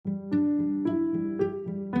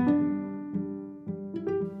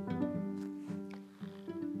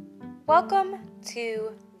Welcome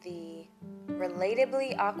to the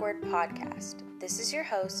Relatably Awkward podcast. This is your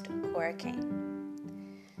host, Cora Cain.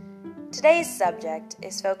 Today's subject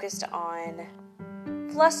is focused on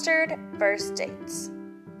flustered first dates.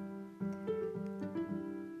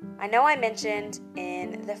 I know I mentioned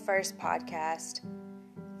in the first podcast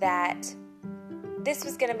that this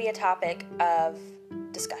was going to be a topic of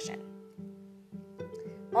discussion.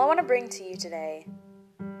 Well, I want to bring to you today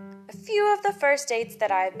a few of the first dates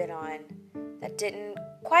that I've been on that didn't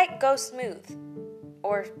quite go smooth,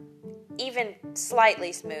 or even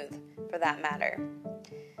slightly smooth for that matter.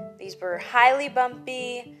 These were highly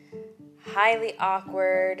bumpy, highly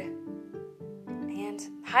awkward, and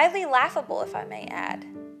highly laughable, if I may add,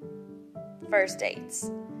 first dates.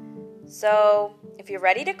 So, if you're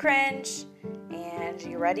ready to cringe and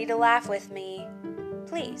you're ready to laugh with me,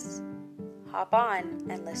 please hop on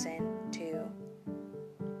and listen to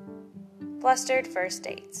Flustered First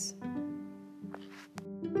Dates.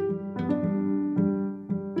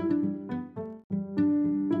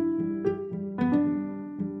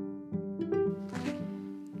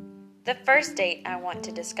 The first date I want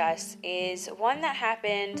to discuss is one that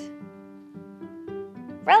happened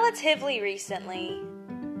relatively recently,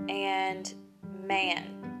 and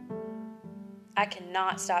man, I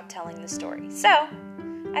cannot stop telling the story. So,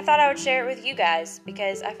 I thought I would share it with you guys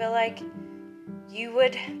because I feel like you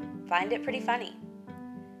would find it pretty funny.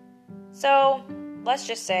 So, let's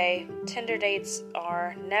just say Tinder dates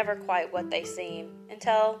are never quite what they seem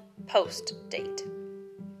until post-date.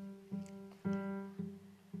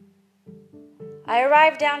 I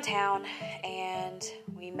arrived downtown and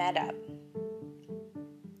we met up.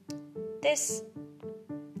 This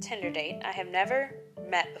Tinder date I have never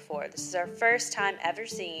met before. This is our first time ever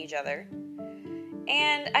seeing each other.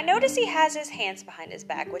 And I notice he has his hands behind his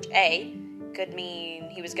back, which A, could mean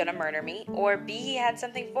he was going to murder me, or B, he had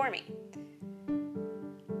something for me.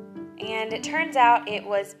 And it turns out it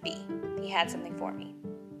was B. He had something for me.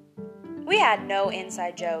 We had no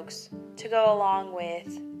inside jokes to go along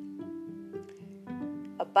with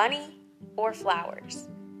a bunny or flowers,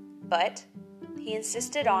 but he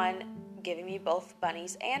insisted on giving me both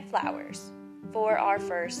bunnies and flowers for our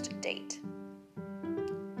first date.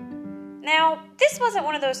 Now, this wasn't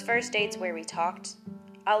one of those first dates where we talked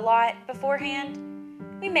a lot beforehand.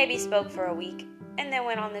 We maybe spoke for a week and then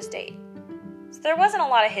went on this date. So there wasn't a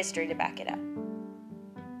lot of history to back it up.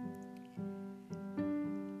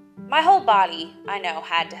 My whole body, I know,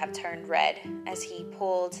 had to have turned red as he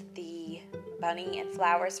pulled the bunny and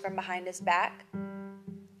flowers from behind his back.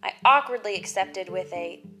 I awkwardly accepted with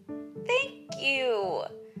a "thank you."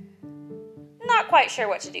 Not quite sure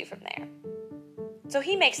what to do from there. So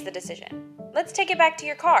he makes the decision. Let's take it back to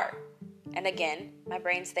your car. And again, my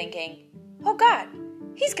brain's thinking, oh God,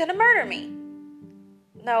 he's gonna murder me.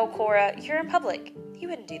 No, Cora, you're in public. He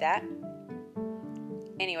wouldn't do that.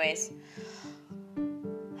 Anyways,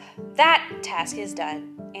 that task is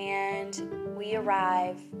done, and we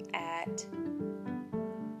arrive at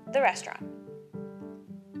the restaurant.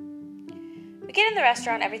 We get in the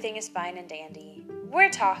restaurant, everything is fine and dandy. We're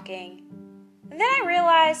talking, and then I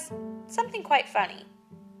realize something quite funny.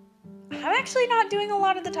 I'm actually not doing a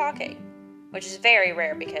lot of the talking, which is very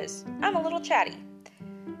rare because I'm a little chatty.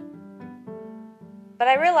 But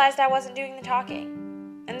I realized I wasn't doing the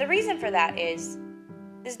talking. And the reason for that is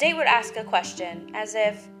this date would ask a question as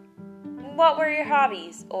if, what were your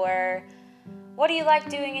hobbies? Or what do you like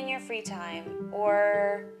doing in your free time?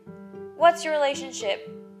 Or what's your relationship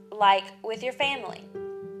like with your family?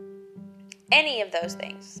 Any of those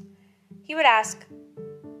things. He would ask,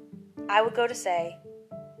 I would go to say,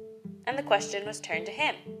 and the question was turned to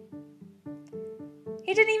him.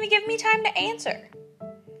 He didn't even give me time to answer.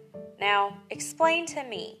 Now, explain to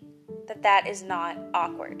me that that is not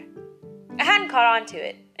awkward. I hadn't caught on to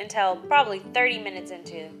it until probably 30 minutes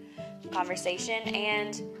into the conversation,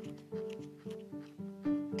 and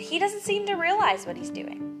he doesn't seem to realize what he's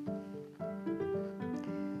doing.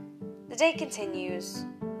 The date continues.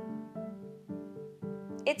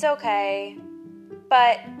 It's okay,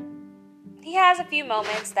 but he has a few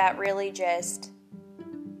moments that really just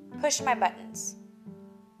push my buttons.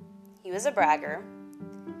 He was a bragger,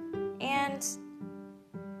 and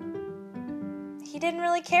he didn't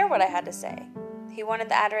really care what I had to say. He wanted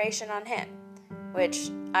the adoration on him, which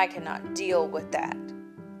I cannot deal with that.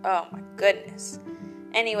 Oh my goodness.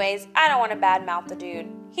 Anyways, I don't want to badmouth the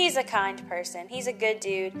dude. He's a kind person. He's a good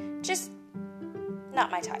dude. Just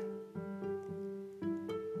not my type.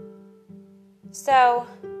 So,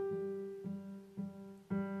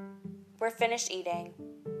 we're finished eating.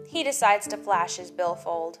 He decides to flash his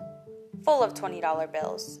billfold, full of $20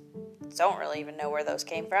 bills. Don't really even know where those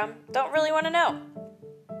came from. Don't really want to know.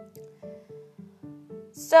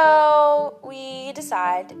 So we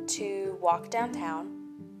decide to walk downtown,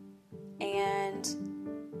 and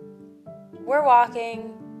we're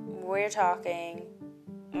walking, we're talking,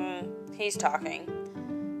 he's talking,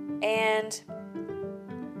 and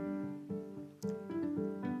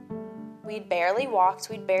we'd barely walked,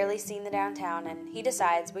 we'd barely seen the downtown, and he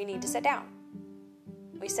decides we need to sit down.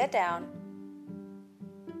 We sit down.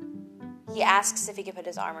 He asks if he could put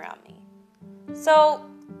his arm around me. So,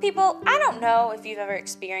 people, I don't know if you've ever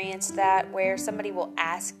experienced that, where somebody will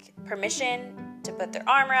ask permission to put their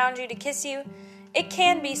arm around you, to kiss you. It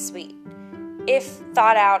can be sweet, if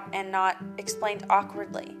thought out and not explained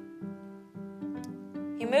awkwardly.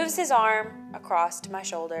 He moves his arm across to my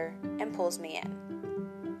shoulder and pulls me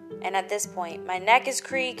in. And at this point, my neck is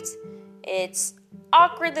creaked. It's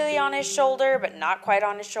awkwardly on his shoulder, but not quite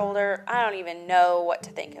on his shoulder. I don't even know what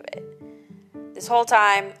to think of it. This whole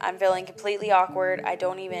time, I'm feeling completely awkward. I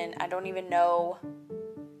don't even know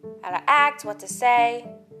how to act, what to say.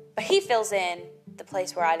 But he fills in the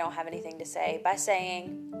place where I don't have anything to say by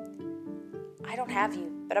saying, I don't have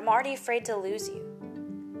you, but I'm already afraid to lose you.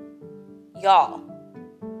 Y'all,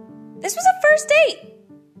 this was a first date.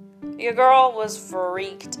 Your girl was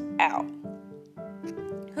freaked out.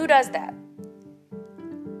 Who does that?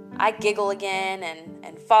 I giggle again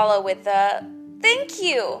and follow with the thank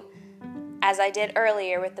you, as I did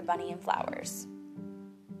earlier with the bunny and flowers.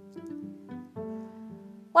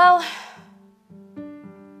 Well,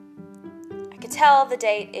 I could tell the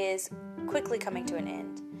date is quickly coming to an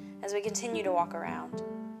end as we continue to walk around,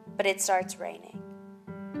 but it starts raining.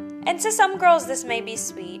 And to some girls this may be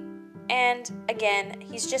sweet, and again,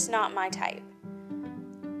 he's just not my type.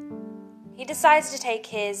 He decides to take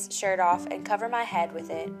his shirt off and cover my head with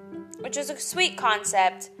it, which is a sweet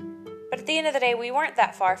concept. But at the end of the day, we weren't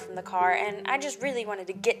that far from the car, and I just really wanted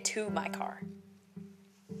to get to my car.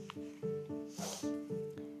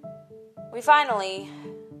 We finally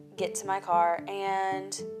get to my car,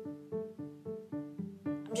 and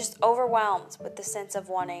I'm just overwhelmed with the sense of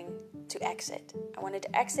wanting to exit. I wanted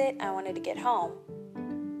to exit, I wanted to get home,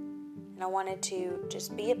 and I wanted to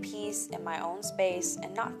just be at peace in my own space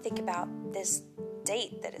and not think about this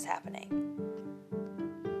date that is happening.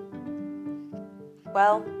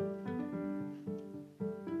 Well,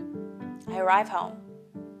 I arrive home,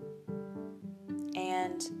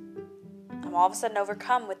 and I'm all of a sudden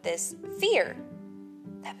overcome with this fear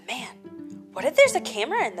that, man, what if there's a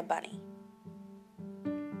camera in the bunny?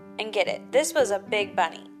 And get it, this was a big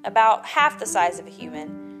bunny, about half the size of a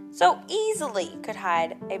human, so easily could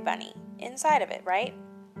hide a bunny inside of it, right?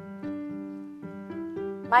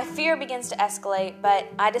 My fear begins to escalate, but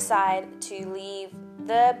I decide to leave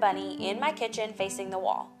the bunny in my kitchen facing the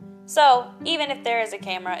wall. So, even if there is a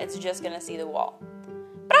camera, it's just going to see the wall.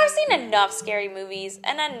 But I've seen enough scary movies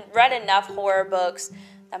and then read enough horror books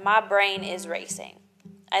that my brain is racing.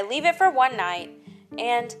 I leave it for one night,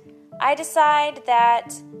 and I decide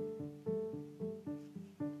that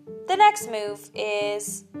the next move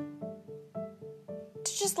is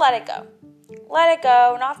to just let it go. Let it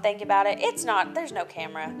go, not think about it. There's no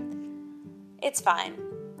camera. It's fine.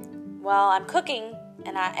 Well, I'm cooking,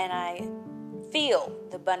 and I feel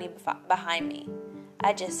the bunny behind me.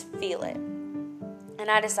 I just feel it. And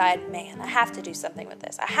I decide, man, I have to do something with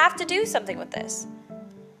this. I have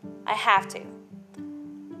to.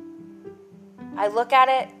 I look at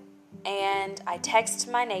it, and I text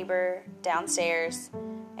my neighbor downstairs,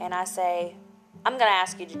 and I say, I'm going to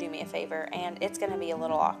ask you to do me a favor, and it's going to be a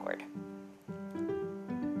little awkward.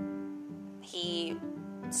 He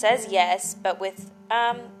says yes, but with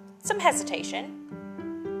some hesitation.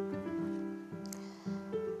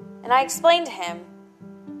 And I explained to him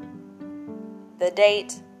the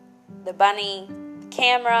date, the bunny, the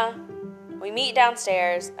camera. We meet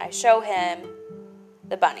downstairs. I show him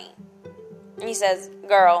the bunny. And he says,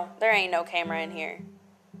 girl, there ain't no camera in here.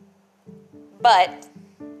 But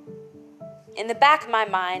in the back of my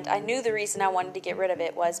mind, I knew the reason I wanted to get rid of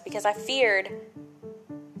it was because I feared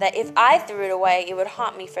that if I threw it away, it would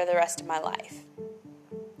haunt me for the rest of my life.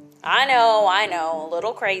 I know, a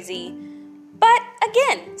little crazy. But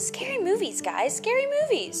again, scary movies, guys, scary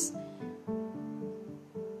movies.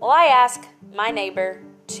 Well, I ask my neighbor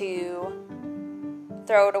to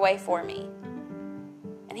throw it away for me.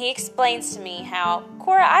 And he explains to me how,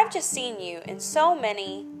 Cora, I've just seen you in so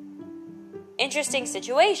many interesting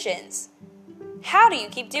situations. How do you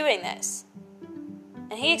keep doing this?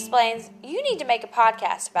 And he explains, you need to make a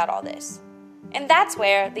podcast about all this. And that's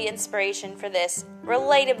where the inspiration for this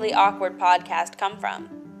relatably awkward podcast come from.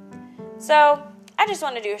 So I just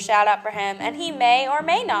want to do a shout out for him, and he may or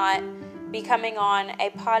may not be coming on a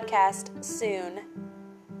podcast soon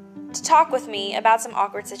to talk with me about some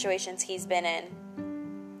awkward situations he's been in.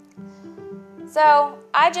 So,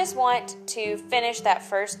 I just want to finish that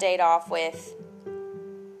first date off with,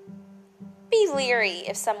 be leery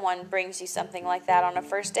if someone brings you something like that on a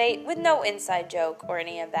first date with no inside joke or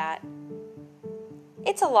any of that.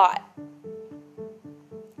 It's a lot.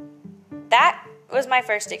 That was my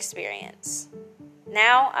first experience.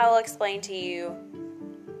 Now I will explain to you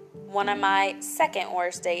one of my second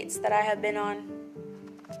worst dates that I have been on.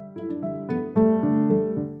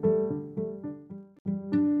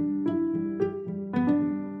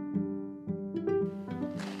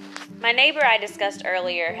 My neighbor I discussed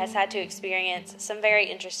earlier has had to experience some very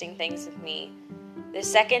interesting things with me. The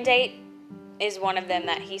second date is one of them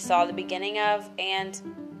that he saw the beginning of and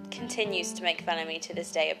continues to make fun of me to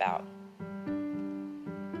this day about.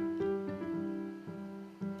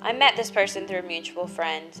 I met this person through a mutual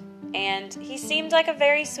friend, and he seemed like a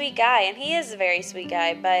very sweet guy, and he is a very sweet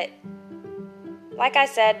guy, but like I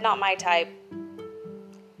said, not my type.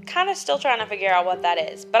 Kind of still trying to figure out what that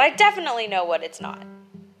is, but I definitely know what it's not.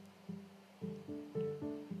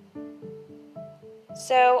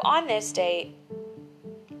 So on this date,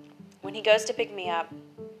 when he goes to pick me up,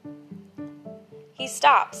 he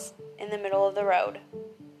stops in the middle of the road.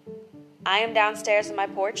 I am downstairs on my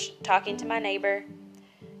porch talking to my neighbor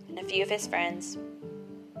and a few of his friends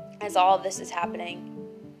as all of this is happening.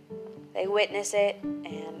 They witness it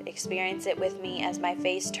and experience it with me as my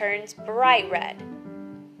face turns bright red.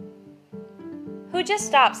 Who just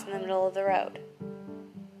stops in the middle of the road?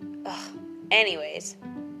 Ugh. Anyways,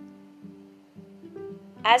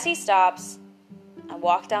 as he stops, I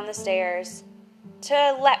walk down the stairs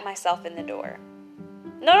to let myself in the door.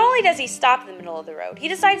 Not only does he stop in the middle of the road, he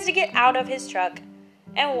decides to get out of his truck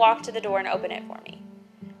and walk to the door and open it for me.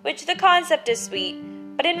 Which the concept is sweet,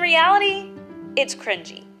 but in reality, it's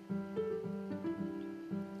cringy.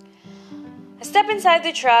 I step inside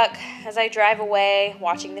the truck as I drive away,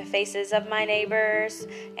 watching the faces of my neighbors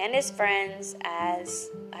and his friends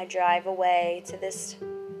as I drive away to this,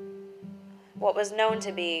 what was known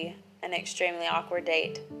to be an extremely awkward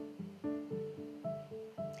date.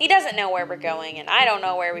 He doesn't know where we're going, and I don't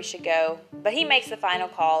know where we should go, but he makes the final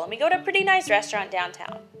call, and we go to a pretty nice restaurant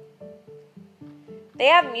downtown. They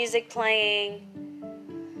have music playing,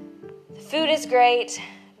 the food is great,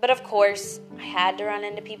 but of course, I had to run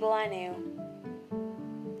into people I knew.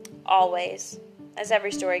 Always, as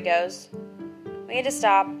every story goes. We had to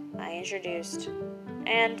stop, I introduced,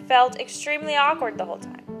 and felt extremely awkward the whole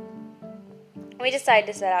time. We decided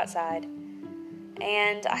to sit outside,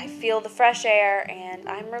 and I feel the fresh air, and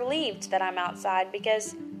I'm relieved that I'm outside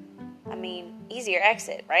because, easier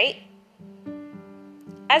exit, right?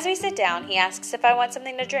 As we sit down, he asks if I want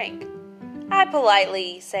something to drink. I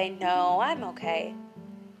politely say, no, I'm okay.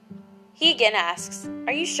 He again asks,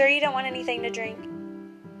 are you sure you don't want anything to drink?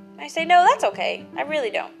 I say, no, that's okay. I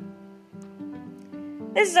really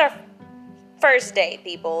don't. This is our first date,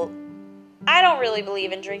 people. I don't really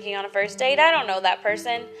believe in drinking on a first date. I don't know that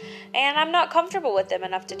person, and I'm not comfortable with them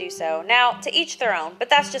enough to do so. Now, to each their own, but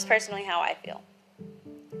that's just personally how I feel.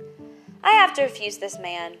 I have to refuse this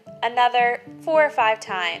man another 4 or 5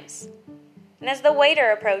 times. And as the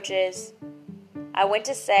waiter approaches, I went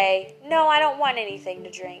to say, no, I don't want anything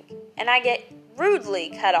to drink. And I get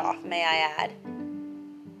rudely cut off, may I add,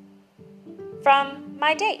 from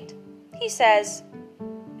my date. He says,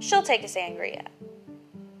 she'll take a sangria.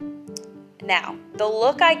 Now, the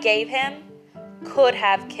look I gave him could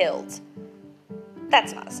have killed.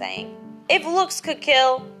 That's not saying. If looks could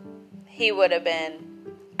kill, he would have been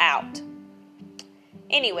out.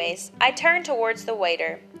 Anyways, I turn towards the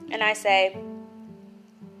waiter and I say,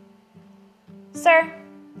 sir,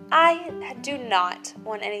 I do not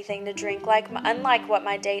want anything to drink, unlike what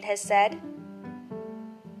my date has said.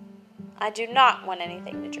 I do not want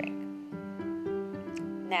anything to drink.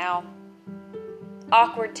 Now,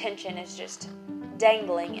 awkward tension is just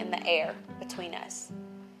dangling in the air between us.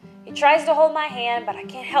 He tries to hold my hand, but I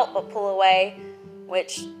can't help but pull away,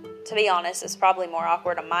 which, to be honest, is probably more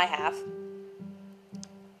awkward on my half.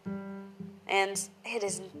 And it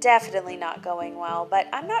is definitely not going well, but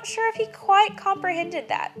I'm not sure if he quite comprehended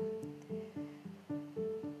that.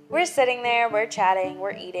 We're sitting there, we're chatting,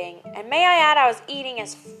 we're eating, and may I add, I was eating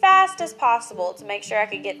as fast as possible to make sure I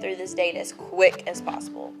could get through this date as quick as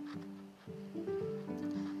possible.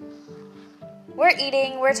 We're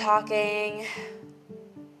eating, we're talking,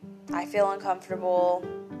 I feel uncomfortable,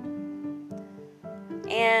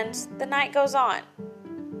 and the night goes on.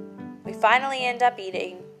 We finally end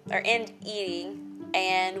eating,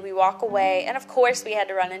 and we walk away, and of course we had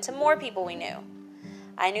to run into more people we knew.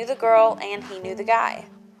 I knew the girl and he knew the guy.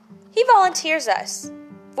 He volunteers us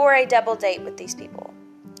for a double date with these people.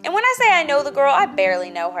 And when I say I know the girl, I barely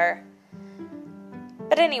know her.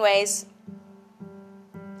 But anyways,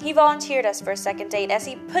 he volunteered us for a second date as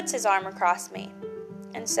he puts his arm across me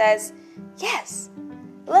and says, "Yes,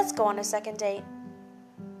 let's go on a second date."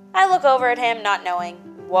 I look over at him, not knowing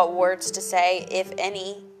what words to say, if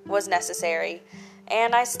any was necessary,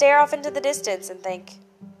 and I stare off into the distance and think,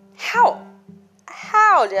 how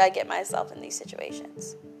did I get myself in these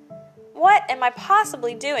situations? What am I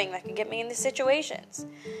possibly doing that could get me in these situations?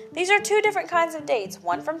 These are two different kinds of dates,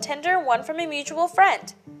 one from Tinder, one from a mutual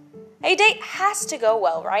friend. A date has to go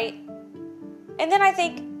well, right? And then I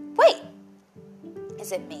think, wait,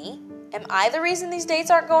 is it me? Am I the reason these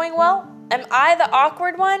dates aren't going well? Am I the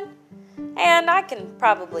awkward one? And I can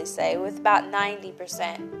probably say with about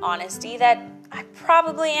 90% honesty that I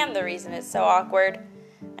probably am the reason it's so awkward.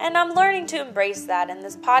 And I'm learning to embrace that, and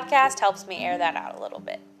this podcast helps me air that out a little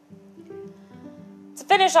bit. To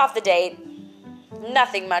finish off the date,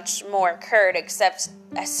 nothing much more occurred except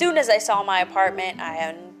as soon as I saw my apartment, I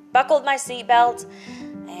unbuckled my seatbelt,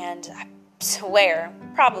 and I swear,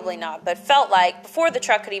 probably not, but felt like before the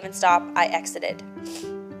truck could even stop, I exited.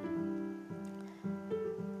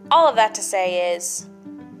 All of that to say is,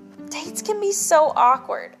 dates can be so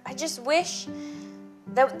awkward. I just wish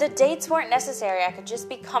that the dates weren't necessary. I could just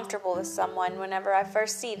be comfortable with someone whenever I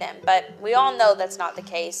first see them, but we all know that's not the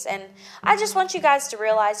case, and I just want you guys to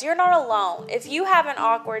realize you're not alone. If you have an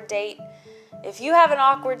awkward date, if you have an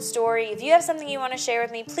awkward story, if you have something you want to share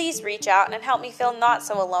with me, please reach out and help me feel not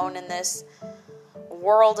so alone in this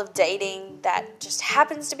world of dating that just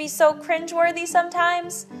happens to be so cringeworthy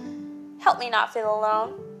sometimes. Help me not feel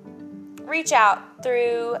alone. Reach out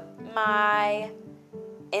through my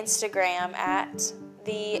Instagram at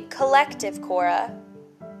The Collective Cora,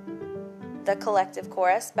 spelled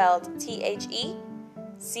TheCollectiveCora,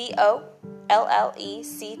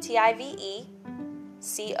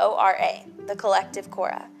 The Collective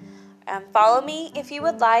Cora. Follow me if you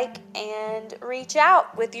would like, and reach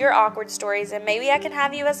out with your awkward stories, and maybe I can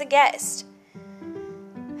have you as a guest.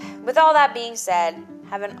 With all that being said,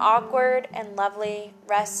 have an awkward and lovely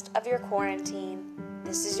rest of your quarantine.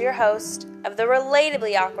 This is your host of the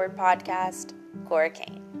Relatably Awkward podcast, Cora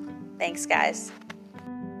Cain. Thanks, guys.